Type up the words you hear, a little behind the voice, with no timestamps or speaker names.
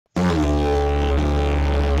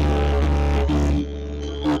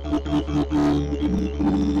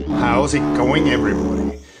How's it going,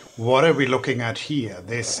 everybody? What are we looking at here?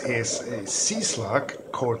 This is a sea slug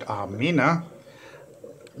called Armina.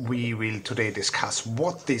 We will today discuss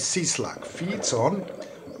what this sea slug feeds on,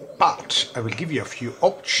 but I will give you a few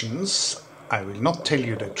options. I will not tell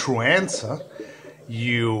you the true answer.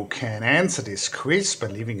 You can answer this quiz by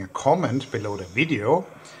leaving a comment below the video.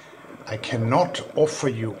 I cannot offer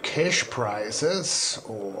you cash prizes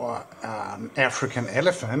or an African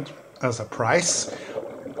elephant as a prize,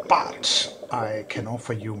 but I can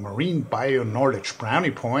offer you marine bio knowledge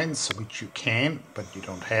brownie points, which you can, but you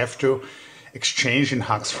don't have to, exchange in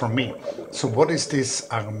hugs from me. So what is this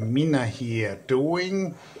Armina here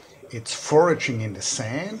doing? It's foraging in the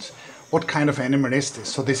sand. What kind of animal is this?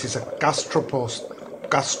 So this is a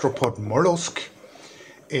gastropod mollusk.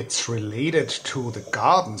 It's related to the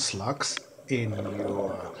garden slugs in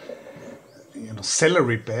your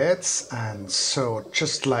celery beds, and so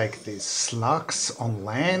just like these slugs on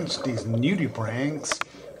land, these nudibranchs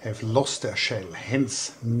have lost their shell,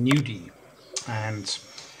 hence nudi. And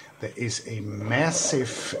there is a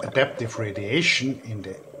massive adaptive radiation in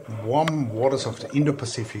the warm waters of the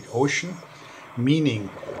Indo-Pacific Ocean, meaning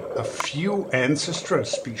a few ancestral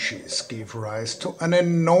species gave rise to an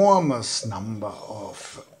enormous number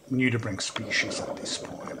of nudibranch species at this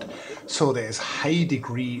point. So there's a high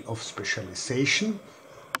degree of specialization.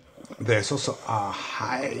 There's also a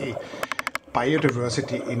high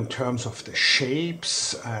biodiversity in terms of the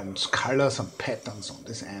shapes and colors and patterns on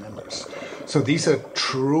these animals. So these are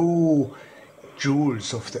true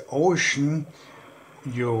jewels of the ocean.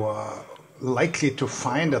 You are likely to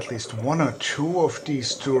find at least one or two of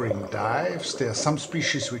these during dives. There are some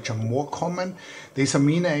species which are more common. This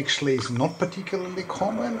Armina actually is not particularly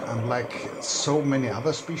common, unlike so many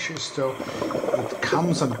other species, though it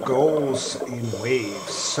comes and goes in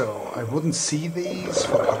waves. So I wouldn't see these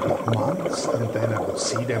for a couple of months, and then I would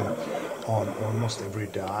see them on almost every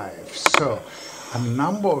dive. So a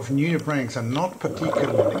number of nudibranchs are not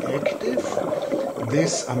particularly active.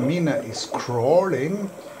 This Armina is crawling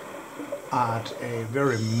at a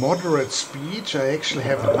very moderate speed. I actually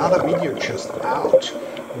have another video just out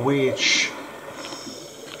which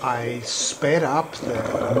I sped up the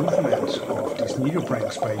movement of these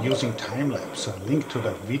nudibranchs by using time-lapse. So a link to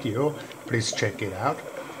that video, please check it out.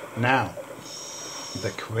 Now,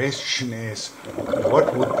 the question is,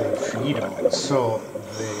 what would they feed on? So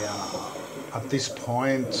they are at this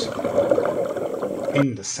point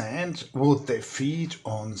in the sand. Would they feed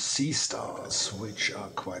on sea stars, which are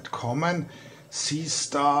quite common? Sea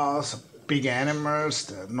stars, big animals,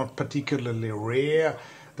 they're not particularly rare,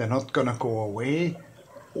 they're not gonna go away.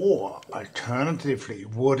 Or alternatively,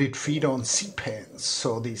 would it feed on sea pans?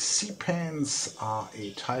 So these sea pans are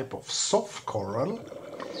a type of soft coral.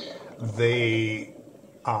 They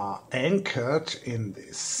are anchored in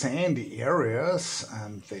the sandy areas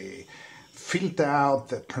and they filter out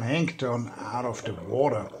the plankton out of the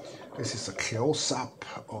water. This is a close-up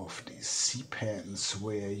of these sea pans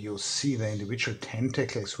where you see the individual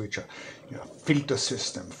tentacles, which are filter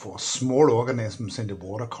system for small organisms in the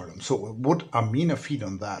water column. So would Armina feed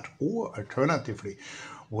on that? Or alternatively,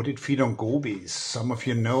 would it feed on gobies? Some of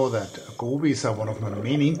you know that gobies are one of my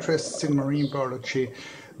main interests in marine biology.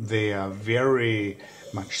 They are very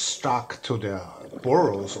much stuck to their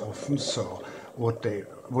burrows often, so would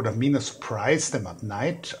Armina surprise them at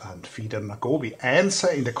night and feed on a goby? Answer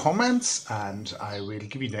in the comments, and I will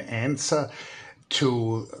give you the answer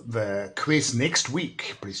to the quiz next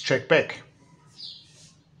week. Please check back.